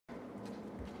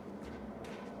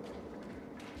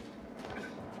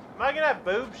Am I gonna have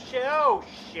boobs? Shit. Oh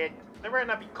shit. There better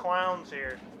not be clowns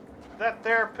here. If that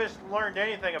therapist learned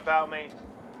anything about me,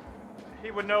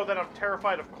 he would know that I'm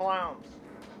terrified of clowns.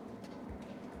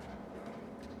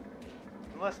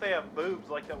 Unless they have boobs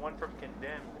like that one from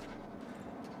Condemned.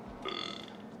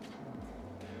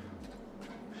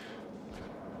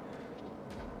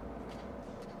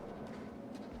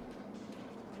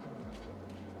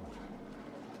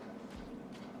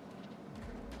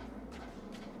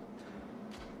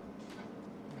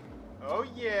 Oh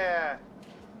yeah.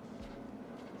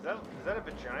 Is that a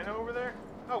vagina over there?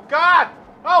 Oh God!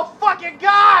 Oh fucking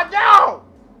God! No!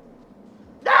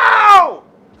 No!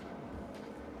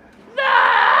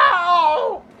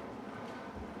 No!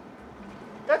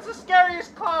 That's the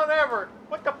scariest clown ever.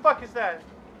 What the fuck is that?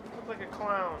 It looks like a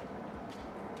clown.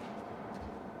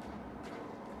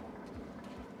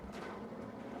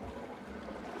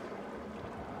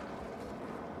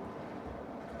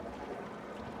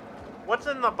 What's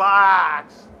in the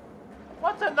box?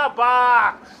 What's in the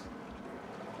box?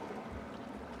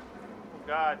 Oh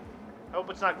God. I hope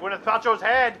it's not Gwyneth Paltrow's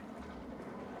head.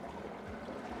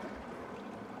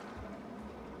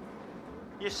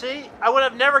 You see, I would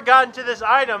have never gotten to this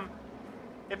item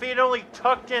if he had only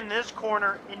tucked in this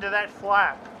corner into that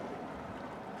flap.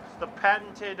 It's the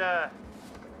patented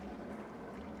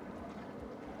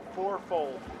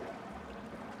fourfold.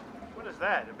 What is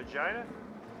that? A vagina?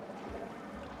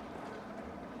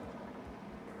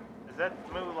 Is that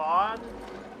Mulan?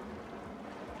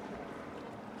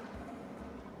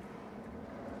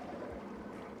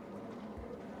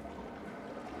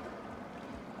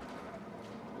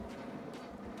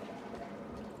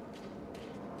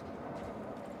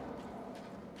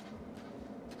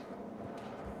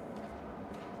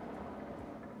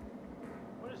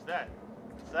 What is that?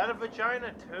 Is that a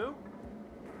vagina too?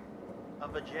 A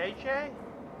vajayjay?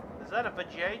 Is that a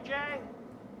vajayjay?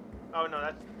 Oh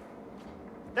no,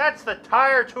 that's the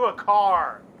tire to a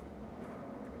car.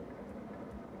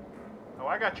 Oh,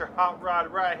 I got your hot rod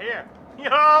right here. You know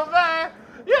what I'm saying?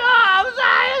 You know what I'm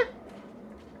saying?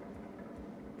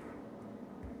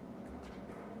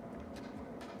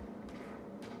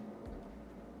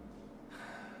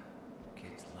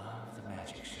 Kids love the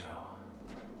magic show.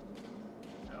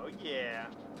 Oh yeah.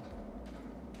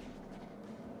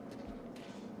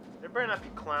 There better not be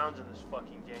clowns in this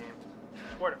fucking game.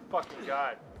 I swear to fucking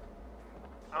God.